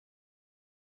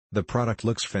The product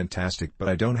looks fantastic, but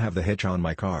I don't have the hitch on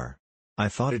my car. I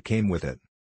thought it came with it.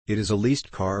 It is a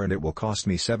leased car and it will cost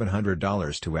me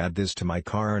 $700 to add this to my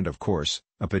car and of course,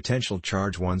 a potential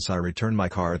charge once I return my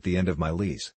car at the end of my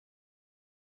lease.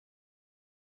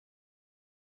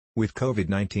 With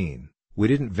COVID-19, we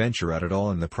didn't venture out at all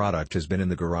and the product has been in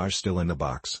the garage still in the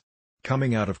box.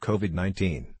 Coming out of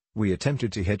COVID-19, we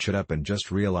attempted to hitch it up and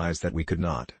just realized that we could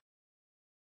not.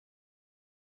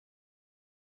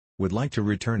 Would like to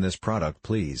return this product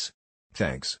please.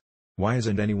 Thanks. Why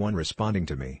isn't anyone responding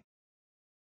to me?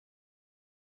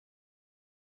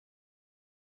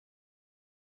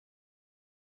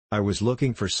 I was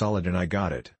looking for solid and I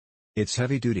got it. It's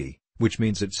heavy duty, which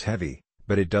means it's heavy,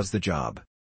 but it does the job.